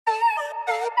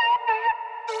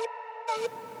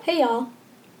Hey y'all!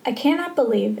 I cannot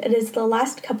believe it is the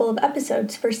last couple of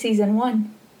episodes for Season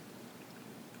 1.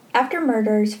 After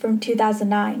Murders from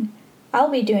 2009, I'll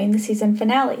be doing the season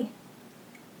finale.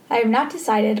 I have not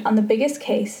decided on the biggest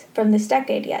case from this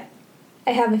decade yet.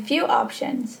 I have a few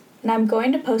options, and I'm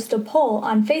going to post a poll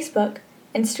on Facebook,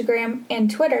 Instagram,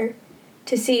 and Twitter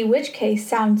to see which case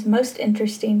sounds most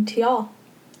interesting to y'all.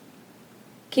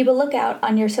 Keep a lookout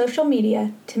on your social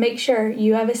media to make sure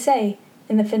you have a say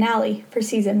in the finale for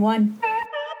Season 1.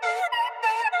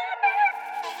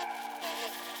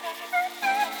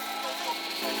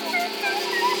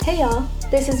 Hey y'all,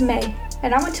 this is May,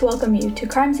 and I want to welcome you to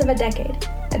Crimes of a Decade,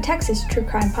 a Texas true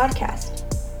crime podcast.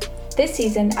 This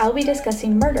season, I'll be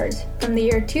discussing murders from the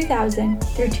year 2000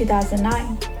 through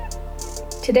 2009.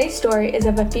 Today's story is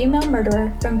of a female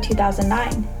murderer from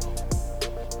 2009.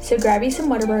 So grab you some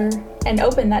Whataburger and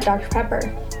open that Dr.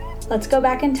 Pepper. Let's go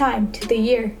back in time to the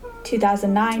year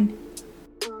 2009.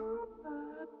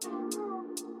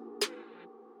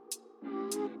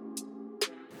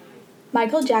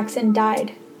 Michael Jackson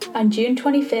died on June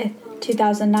 25,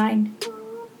 2009.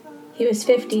 He was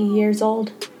 50 years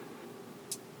old.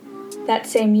 That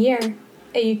same year,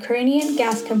 a Ukrainian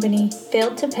gas company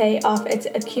failed to pay off its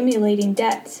accumulating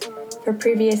debts for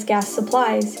previous gas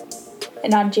supplies,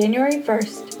 and on January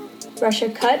 1st, Russia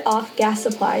cut off gas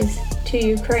supplies to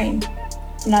Ukraine,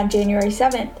 and on January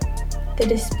 7th, the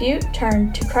dispute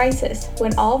turned to crisis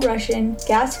when all Russian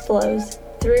gas flows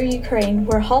through Ukraine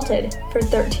were halted for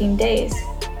 13 days,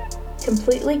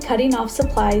 completely cutting off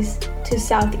supplies to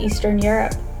southeastern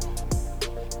Europe.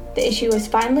 The issue was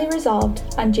finally resolved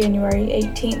on January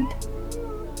 18th.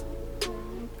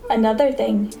 Another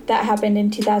thing that happened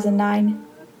in 2009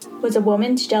 was a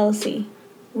woman's jealousy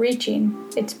reaching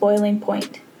its boiling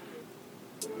point.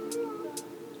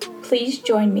 Please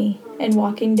join me in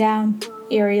walking down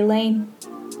Erie Lane.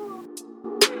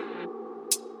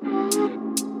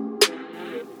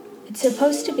 It's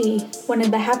supposed to be one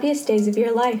of the happiest days of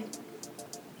your life.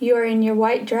 You are in your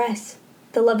white dress,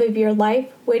 the love of your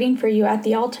life waiting for you at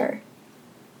the altar.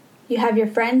 You have your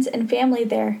friends and family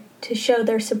there to show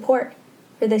their support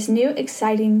for this new,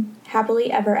 exciting,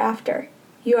 happily ever after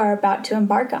you are about to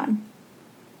embark on.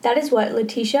 That is what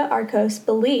Letitia Arcos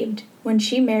believed when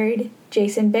she married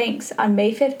Jason Banks on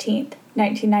May 15,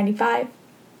 1995.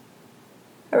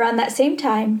 Around that same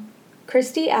time,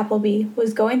 Christy Appleby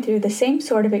was going through the same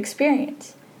sort of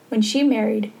experience when she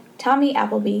married Tommy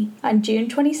Appleby on June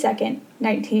 22,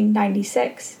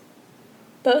 1996.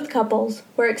 Both couples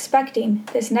were expecting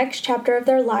this next chapter of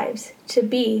their lives to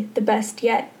be the best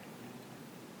yet.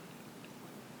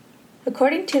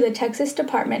 According to the Texas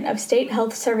Department of State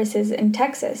Health Services in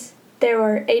Texas, there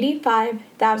were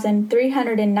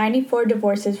 85,394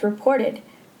 divorces reported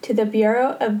to the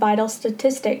Bureau of Vital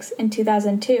Statistics in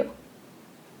 2002,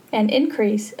 an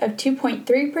increase of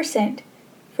 2.3%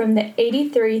 from the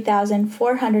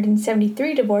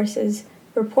 83,473 divorces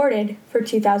reported for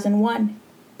 2001.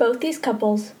 Both these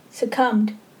couples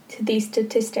succumbed to these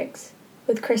statistics,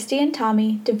 with Christy and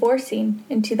Tommy divorcing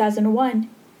in 2001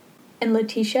 and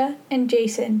Letitia and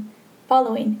Jason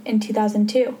following in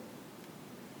 2002.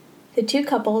 The two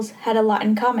couples had a lot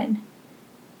in common.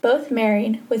 Both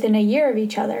married within a year of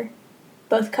each other,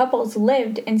 both couples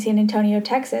lived in San Antonio,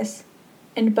 Texas,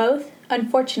 and both,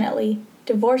 unfortunately,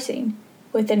 divorcing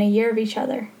within a year of each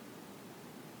other.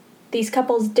 These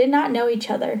couples did not know each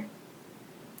other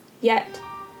yet,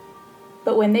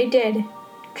 but when they did,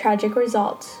 tragic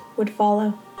results would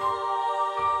follow.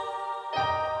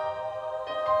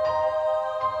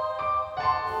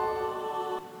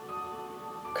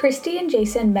 Christy and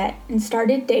Jason met and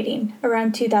started dating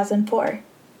around 2004,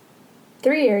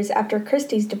 3 years after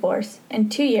Christy's divorce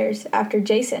and 2 years after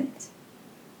Jason's.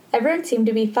 Everyone seemed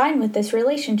to be fine with this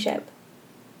relationship,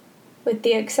 with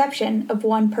the exception of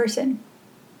one person,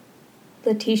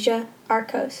 Letitia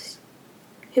Arcos,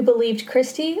 who believed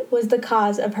Christy was the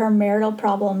cause of her marital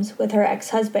problems with her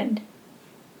ex-husband.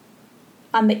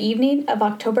 On the evening of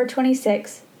October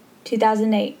 26,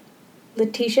 2008,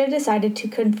 Letitia decided to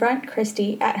confront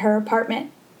Christy at her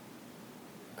apartment.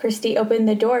 Christy opened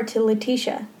the door to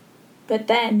Letitia, but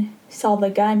then saw the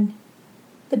gun.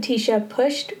 Letitia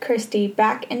pushed Christy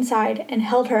back inside and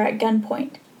held her at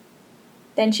gunpoint.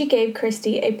 Then she gave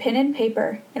Christy a pen and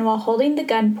paper, and while holding the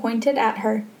gun pointed at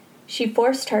her, she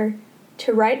forced her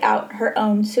to write out her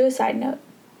own suicide note.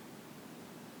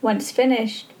 Once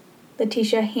finished,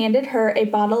 Letitia handed her a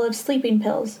bottle of sleeping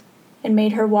pills and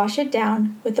made her wash it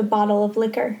down with a bottle of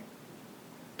liquor.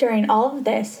 During all of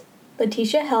this,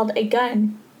 Letitia held a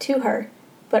gun to her,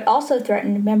 but also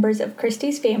threatened members of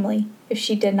Christy's family if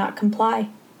she did not comply.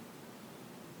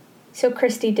 So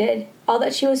Christy did all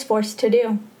that she was forced to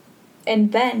do.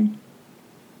 And then,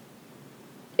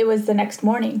 it was the next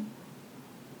morning.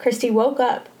 Christy woke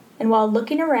up, and while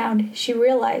looking around, she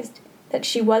realized that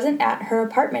she wasn't at her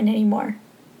apartment anymore,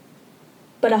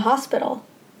 but a hospital.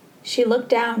 She looked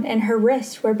down, and her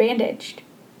wrists were bandaged.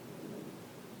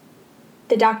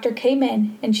 The doctor came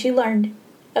in, and she learned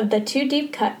of the 2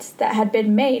 deep cuts that had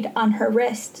been made on her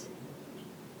wrists.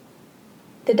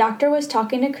 The doctor was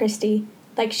talking to Christy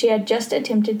like she had just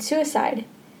attempted suicide,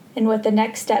 and what the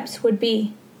next steps would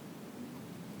be.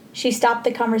 She stopped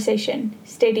the conversation,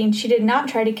 stating she did not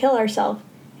try to kill herself,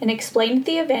 and explained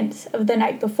the events of the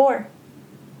night before.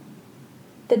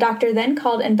 The doctor then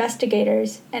called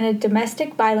investigators and a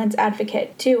domestic violence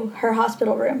advocate to her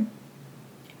hospital room.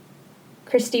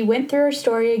 Christy went through her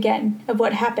story again of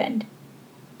what happened,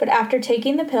 but after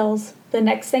taking the pills, the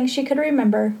next thing she could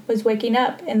remember was waking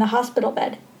up in the hospital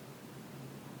bed.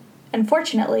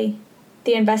 Unfortunately,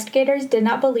 the investigators did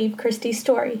not believe Christy's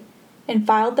story and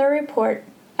filed their report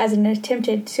as an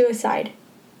attempted suicide.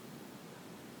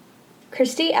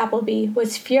 Christy Appleby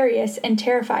was furious and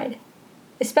terrified,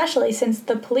 especially since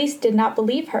the police did not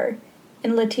believe her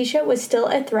and Letitia was still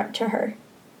a threat to her.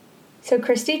 So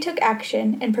Christy took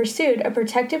action and pursued a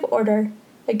protective order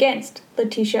against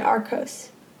Letitia Arcos.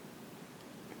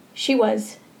 She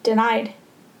was denied.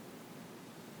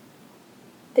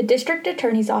 The district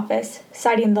attorney's office,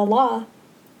 citing the law,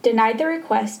 denied the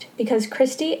request because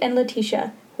Christy and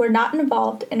Letitia were not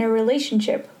involved in a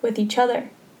relationship with each other.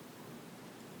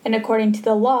 And according to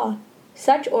the law,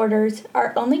 such orders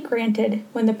are only granted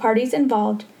when the parties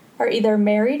involved are either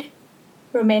married,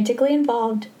 romantically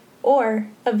involved, or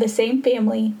of the same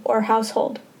family or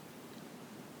household.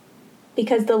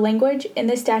 Because the language in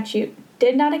the statute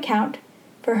did not account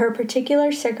for her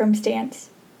particular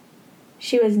circumstance,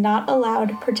 she was not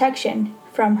allowed protection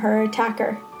from her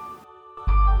attacker.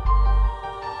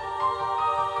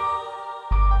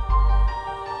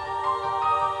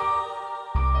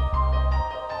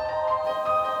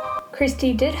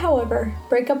 Christy did, however,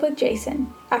 break up with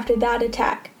Jason after that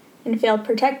attack and failed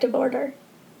protective order.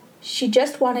 She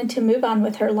just wanted to move on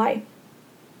with her life.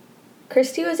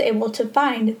 Christy was able to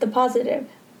find the positive,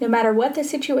 no matter what the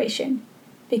situation,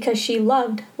 because she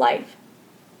loved life.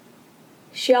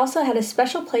 She also had a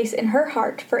special place in her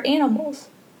heart for animals.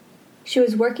 She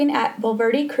was working at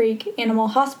Bulverde Creek Animal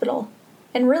Hospital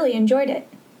and really enjoyed it.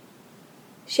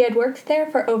 She had worked there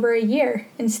for over a year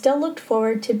and still looked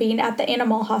forward to being at the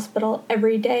animal hospital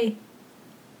every day.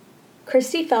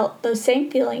 Christy felt those same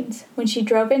feelings when she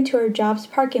drove into her job's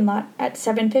parking lot at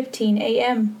 7:15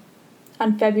 a.m.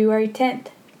 on February 10th,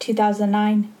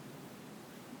 2009.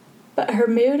 But her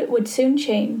mood would soon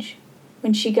change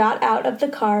when she got out of the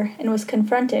car and was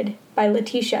confronted by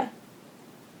Letitia.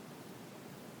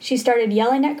 She started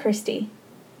yelling at Christy.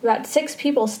 About 6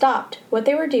 people stopped what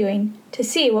they were doing to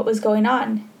see what was going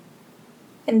on.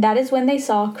 And that is when they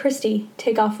saw Christy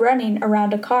take off running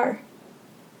around a car.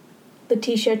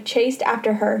 Letitia chased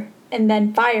after her and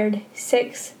then fired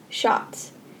 6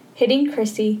 shots, hitting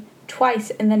Christy twice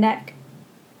in the neck.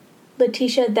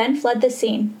 Letitia then fled the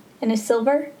scene in a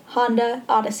silver Honda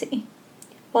Odyssey,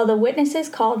 while the witnesses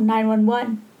called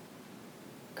 911.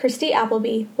 Christy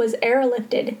Appleby was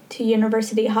airlifted to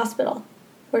University Hospital,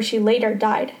 where she later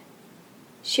died.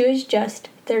 She was just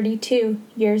 32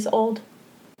 years old.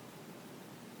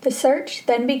 The search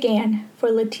then began for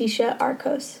Letitia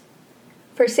Arcos.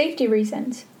 For safety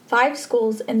reasons, 5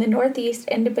 schools in the Northeast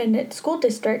Independent School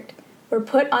District were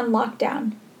put on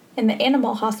lockdown, and the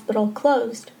animal hospital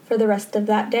closed for the rest of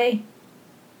that day.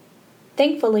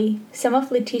 Thankfully, some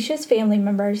of Letitia's family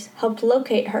members helped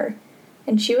locate her,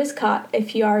 and she was caught a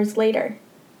few hours later.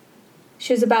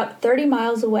 She was about 30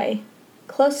 miles away,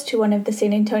 close to one of the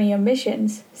San Antonio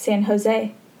missions, San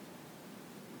Jose.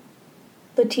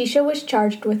 Letitia was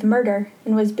charged with murder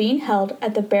and was being held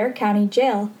at the Bexar County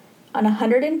Jail on a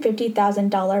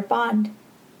 $150,000 bond.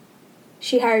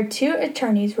 She hired 2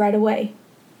 attorneys right away,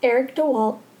 Eric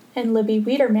DeWalt and Libby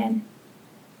Wiederman,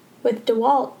 with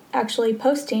DeWalt actually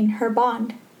posting her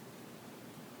bond.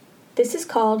 This is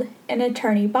called an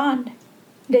attorney bond.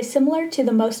 It is similar to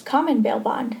the most common bail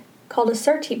bond, called a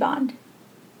surety bond,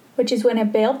 which is when a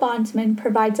bail bondsman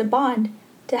provides a bond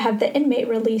to have the inmate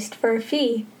released for a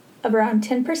fee of around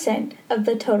 10% of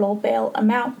the total bail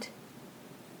amount.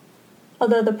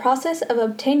 Although the process of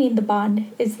obtaining the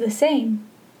bond is the same,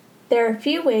 there are a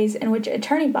few ways in which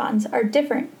attorney bonds are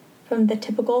different from the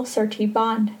typical surety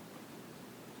bond.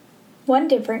 One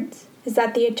difference is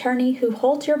that the attorney who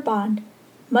holds your bond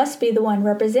must be the one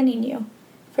representing you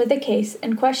for the case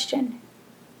in question.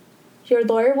 Your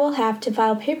lawyer will have to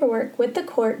file paperwork with the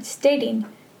court stating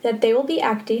that they will be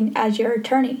acting as your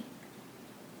attorney.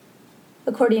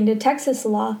 According to Texas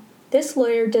law, this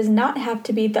lawyer does not have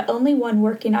to be the only one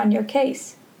working on your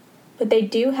case, but they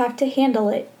do have to handle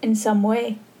it in some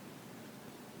way.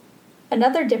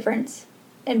 Another difference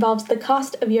involves the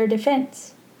cost of your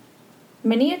defense.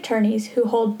 Many attorneys who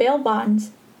hold bail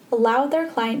bonds allow their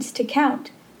clients to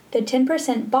count the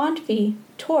 10% bond fee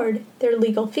toward their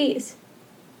legal fees.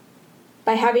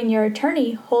 By having your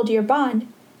attorney hold your bond,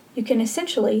 you can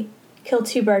essentially kill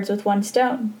two birds with one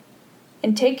stone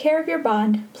and take care of your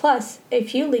bond plus a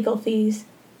few legal fees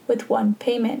with one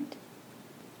payment.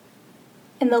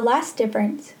 And the last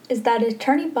difference is that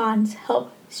attorney bonds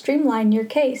help streamline your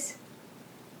case.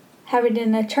 Having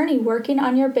an attorney working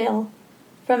on your bail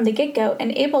from the get-go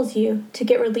enables you to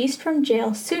get released from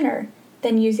jail sooner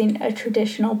than using a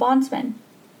traditional bondsman.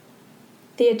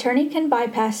 The attorney can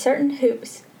bypass certain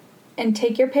hoops and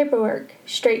take your paperwork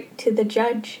straight to the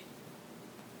judge.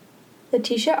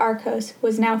 Leticia Arcos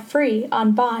was now free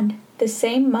on bond the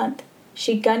same month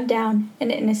she gunned down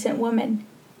an innocent woman.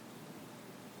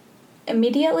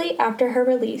 Immediately after her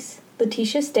release,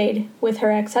 Leticia stayed with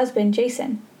her ex-husband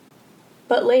Jason,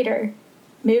 but later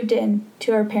moved in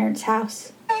to her parents'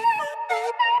 house.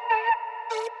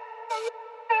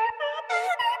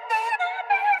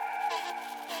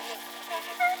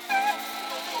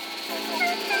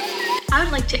 I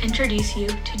would like to introduce you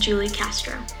to Julie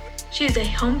Castro. She is a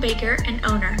home baker and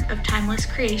owner of Timeless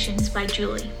Creations by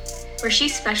Julie, where she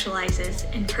specializes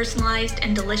in personalized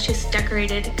and delicious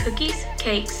decorated cookies,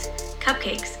 cakes,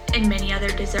 cupcakes, and many other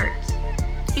desserts.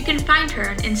 You can find her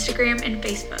on Instagram and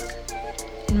Facebook.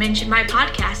 And mention my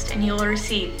podcast and you'll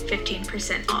receive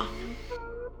 15% off.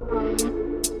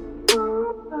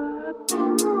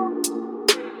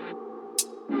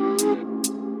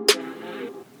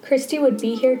 Christy would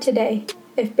be here today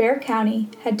if Bexar County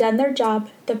had done their job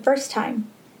the first time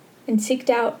and seeked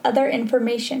out other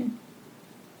information.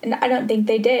 And I don't think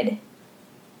they did,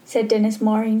 said Dennis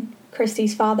Mooring,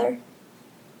 Christy's father.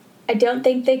 I don't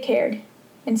think they cared,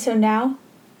 and so now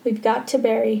we've got to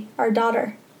bury our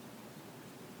daughter.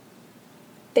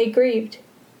 They grieved.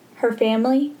 Her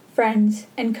family, friends,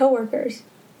 and coworkers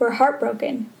were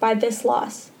heartbroken by this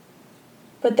loss,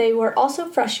 but they were also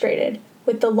frustrated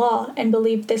with the law and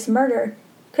believed this murder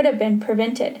could have been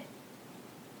prevented.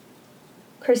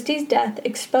 Christy's death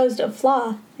exposed a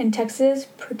flaw in Texas'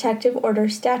 protective order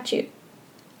statute,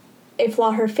 a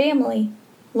flaw her family,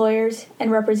 lawyers,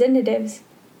 and representatives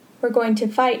were going to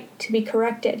fight to be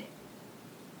corrected.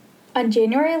 On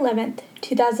January 11,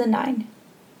 2009,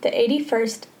 the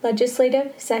 81st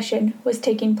legislative session was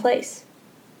taking place.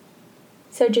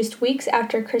 So just weeks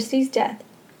after Christy's death,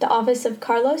 the office of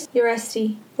Carlos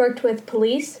Uresti worked with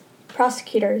police,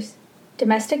 prosecutors,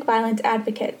 domestic violence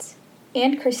advocates,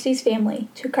 and Christy's family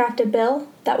to craft a bill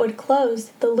that would close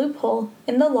the loophole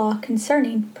in the law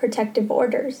concerning protective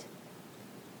orders.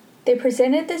 They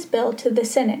presented this bill to the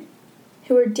Senate,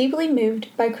 who were deeply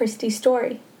moved by Christy's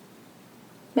story.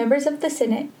 Members of the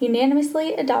Senate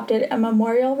unanimously adopted a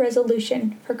memorial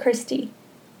resolution for Christy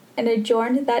and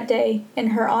adjourned that day in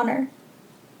her honor.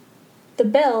 The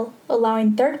bill,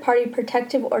 allowing third-party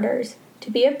protective orders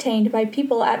to be obtained by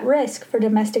people at risk for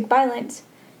domestic violence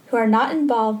who are not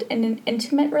involved in an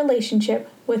intimate relationship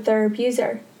with their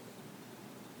abuser.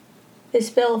 This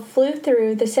bill flew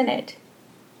through the Senate,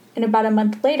 and about a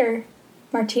month later,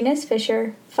 Martinez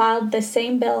Fisher filed the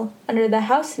same bill under the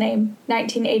House name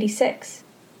 1986.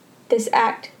 This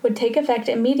act would take effect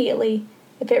immediately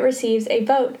if it receives a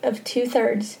vote of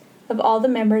 2/3 of all the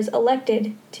members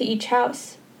elected to each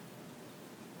house.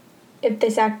 If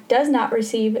this act does not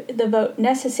receive the vote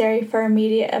necessary for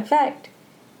immediate effect,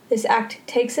 this act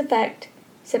takes effect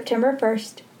September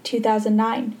 1st,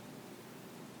 2009.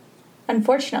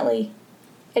 Unfortunately,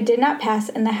 it did not pass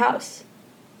in the House.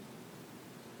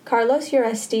 Carlos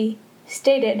Uresti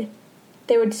stated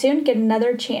they would soon get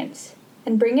another chance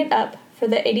and bring it up for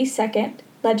the 82nd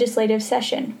legislative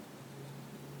session.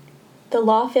 The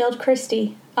law failed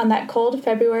Christy on that cold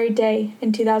February day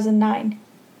in 2009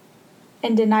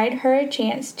 and denied her a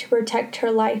chance to protect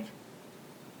her life.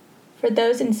 For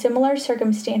those in similar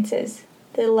circumstances,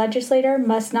 the legislature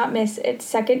must not miss its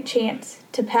second chance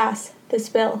to pass this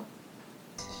bill.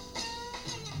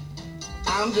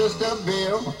 I'm just a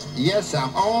bill, yes,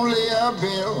 I'm only a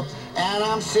bill, and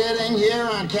I'm sitting here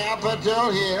on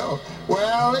Capitol Hill.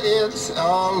 Well, it's a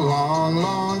long,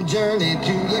 long journey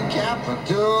to the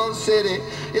capital city.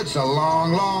 It's a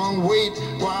long, long wait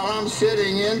while I'm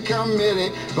sitting in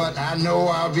committee, but I know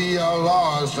I'll be a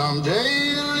law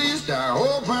someday. At least I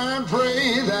hope and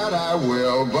pray that I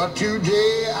will, but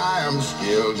today I am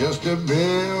still just a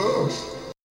bill.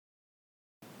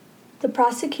 The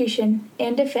prosecution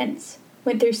and defense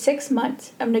went through 6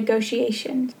 months of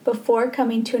negotiations before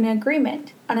coming to an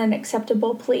agreement on an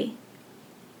acceptable plea.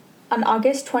 On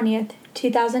August 20th,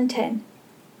 2010,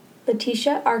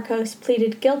 Letitia Arcos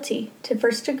pleaded guilty to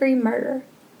first-degree murder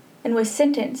and was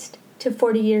sentenced to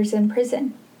 40 years in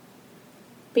prison,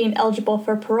 being eligible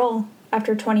for parole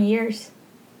after 20 years.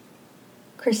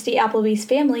 Christy Appleby's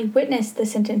family witnessed the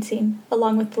sentencing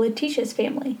along with Letitia's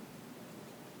family.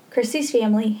 Christy's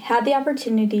family had the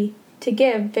opportunity to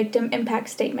give victim impact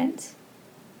statements,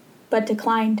 but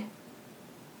declined.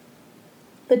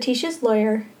 Letitia's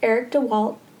lawyer, Eric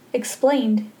DeWalt,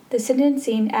 explained the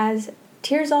sentencing as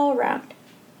tears all around.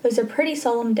 It was a pretty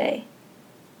solemn day.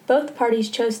 Both parties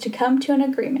chose to come to an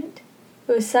agreement.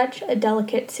 It was such a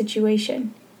delicate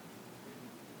situation.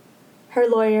 Her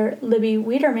lawyer, Libby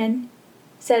Wiederman,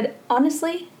 said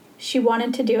honestly she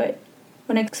wanted to do it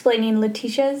when explaining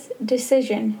Letitia's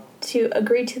decision to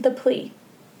agree to the plea.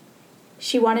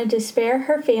 She wanted to spare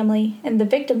her family and the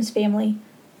victim's family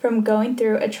from going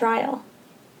through a trial.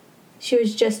 She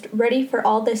was just ready for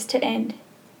all this to end.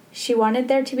 She wanted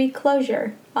there to be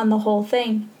closure on the whole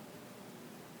thing.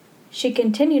 She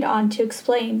continued on to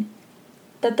explain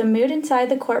that the mood inside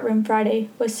the courtroom Friday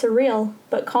was surreal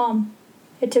but calm.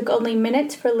 It took only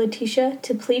minutes for Letitia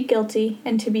to plead guilty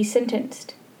and to be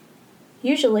sentenced.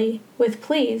 Usually, with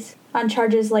pleas on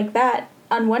charges like that,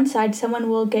 on one side someone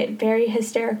will get very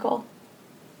hysterical,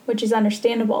 which is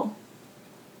understandable.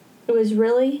 It was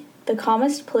really the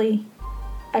calmest plea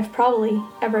I've probably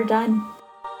ever done.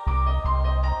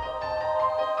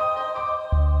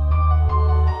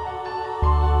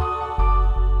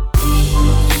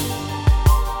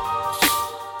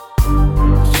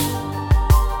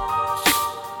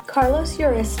 Carlos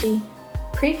Uresti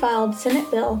pre-filed Senate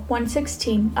Bill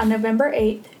 116 on November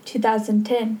 8,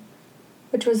 2010,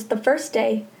 which was the first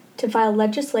day to file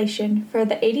legislation for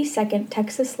the 82nd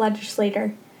Texas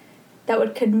legislature that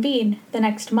would convene the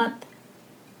next month.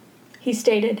 He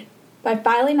stated, "By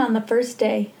filing on the first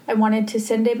day, I wanted to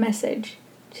send a message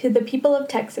to the people of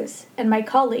Texas and my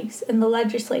colleagues in the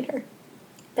legislature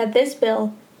that this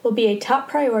bill will be a top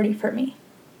priority for me.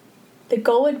 The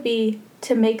goal would be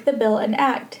to make the bill an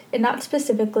act and not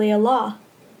specifically a law,"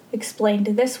 explained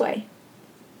this way.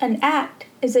 An act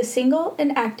is a single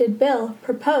enacted bill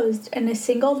proposed in a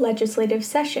single legislative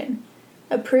session,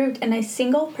 approved in a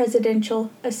single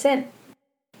presidential assent.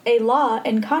 A law,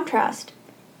 in contrast,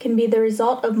 can be the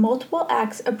result of multiple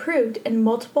acts approved in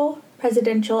multiple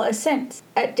presidential assents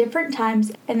at different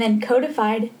times and then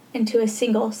codified into a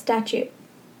single statute.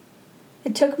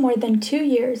 It took more than 2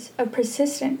 years of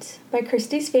persistence by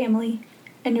Christie's family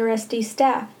and Uresti's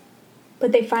staff,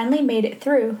 but they finally made it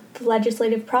through the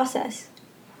legislative process,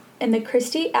 and the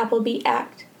Christy Appleby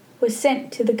Act was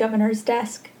sent to the governor's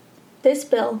desk. This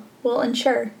bill will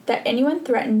ensure that anyone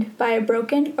threatened by a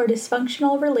broken or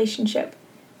dysfunctional relationship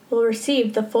will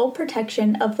receive the full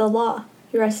protection of the law,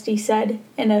 Uresti said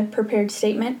in a prepared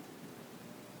statement.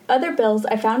 Other bills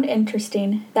I found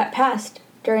interesting that passed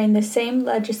during the same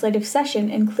legislative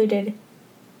session included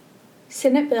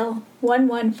Senate Bill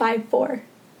 1154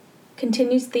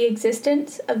 continues the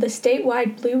existence of the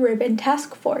statewide Blue Ribbon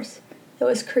Task Force that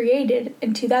was created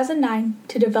in 2009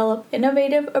 to develop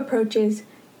innovative approaches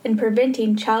in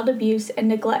preventing child abuse and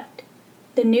neglect.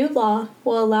 The new law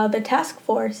will allow the task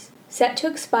force, set to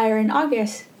expire in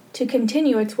August, to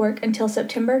continue its work until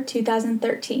September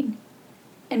 2013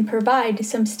 and provide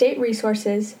some state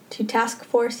resources to task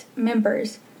force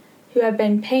members who have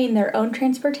been paying their own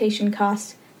transportation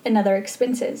costs and other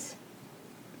expenses.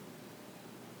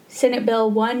 Senate Bill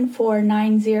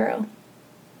 1490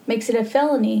 makes it a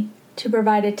felony to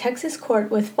provide a Texas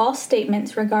court with false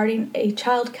statements regarding a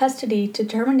child custody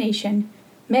determination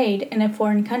made in a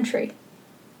foreign country.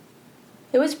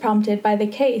 It was prompted by the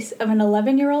case of an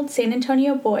 11-year-old San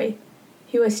Antonio boy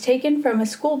who was taken from a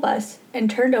school bus and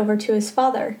turned over to his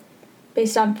father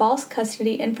based on false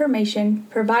custody information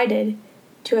provided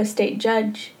to a state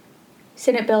judge.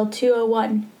 Senate Bill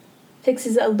 201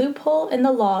 fixes a loophole in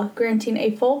the law granting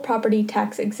a full property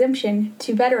tax exemption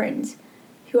to veterans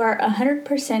who are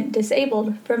 100%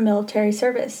 disabled from military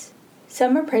service.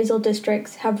 Some appraisal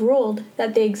districts have ruled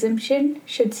that the exemption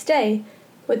should stay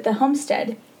with the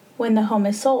homestead when the home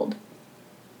is sold.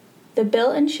 The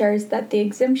bill ensures that the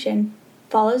exemption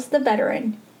follows the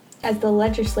veteran as the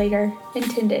legislator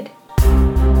intended.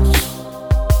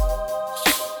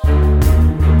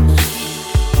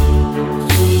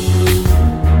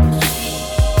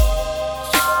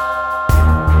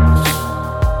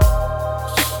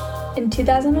 In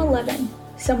 2011,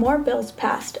 some more bills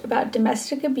passed about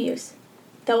domestic abuse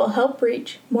that will help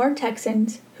reach more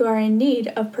Texans who are in need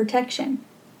of protection.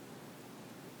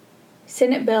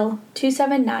 Senate Bill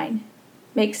 279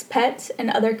 makes pets and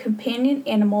other companion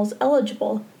animals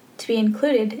eligible to be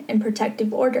included in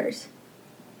protective orders.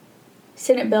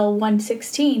 Senate Bill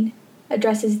 116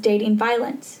 addresses dating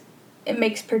violence. It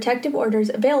makes protective orders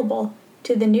available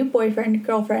to the new boyfriend,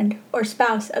 girlfriend, or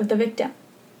spouse of the victim.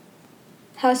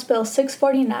 House Bill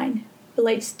 649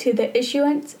 relates to the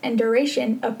issuance and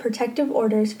duration of protective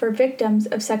orders for victims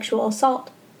of sexual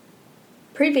assault.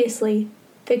 Previously,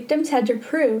 victims had to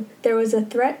prove there was a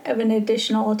threat of an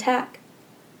additional attack.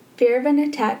 Fear of an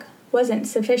attack wasn't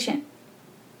sufficient.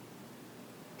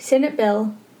 Senate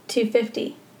Bill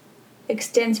 250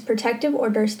 extends protective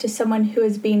orders to someone who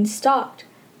is being stalked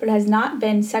but has not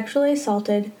been sexually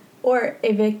assaulted or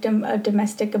a victim of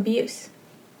domestic abuse.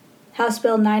 House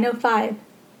Bill 905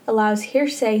 allows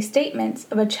hearsay statements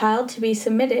of a child to be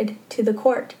submitted to the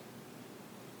court.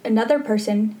 Another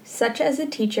person, such as a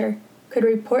teacher, could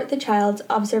report the child's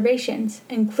observations,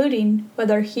 including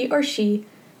whether he or she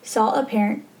saw a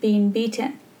parent being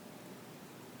beaten.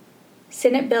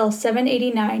 Senate Bill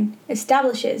 789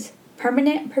 establishes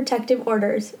permanent protective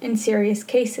orders in serious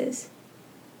cases.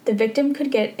 The victim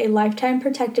could get a lifetime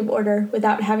protective order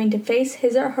without having to face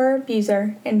his or her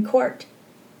abuser in court.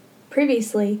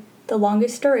 Previously, the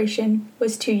longest duration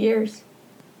was 2 years.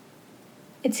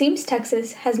 It seems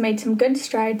Texas has made some good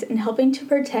strides in helping to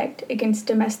protect against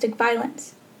domestic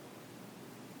violence.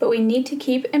 But we need to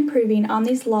keep improving on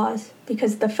these laws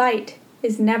because the fight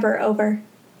is never over.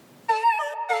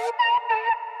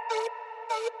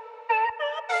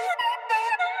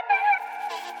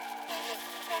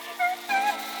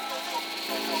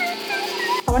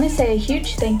 I want to say a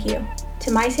huge thank you to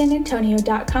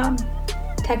mysanantonio.com,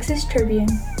 Texas Tribune,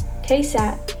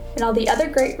 KSAT, and all the other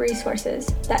great resources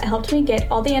that helped me get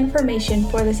all the information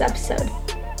for this episode.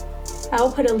 I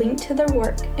will put a link to their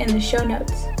work in the show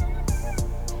notes.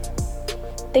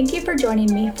 Thank you for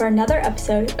joining me for another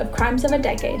episode of Crimes of a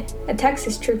Decade, a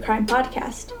Texas true crime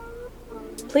podcast.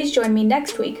 Please join me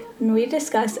next week when we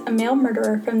discuss a male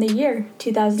murderer from the year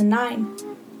 2009.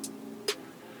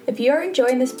 If you are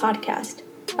enjoying this podcast,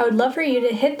 I would love for you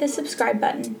to hit the subscribe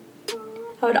button.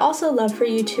 I would also love for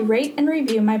you to rate and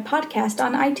review my podcast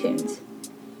on iTunes,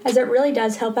 as it really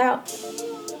does help out.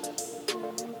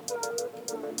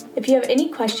 If you have any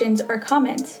questions or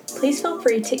comments, please feel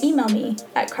free to email me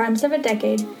at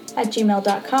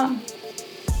crimesofadecade@gmail.com.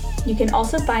 You can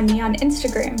also find me on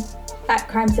Instagram at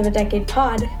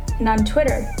crimesofadecadepod and on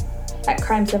Twitter at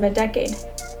crimesofadecade.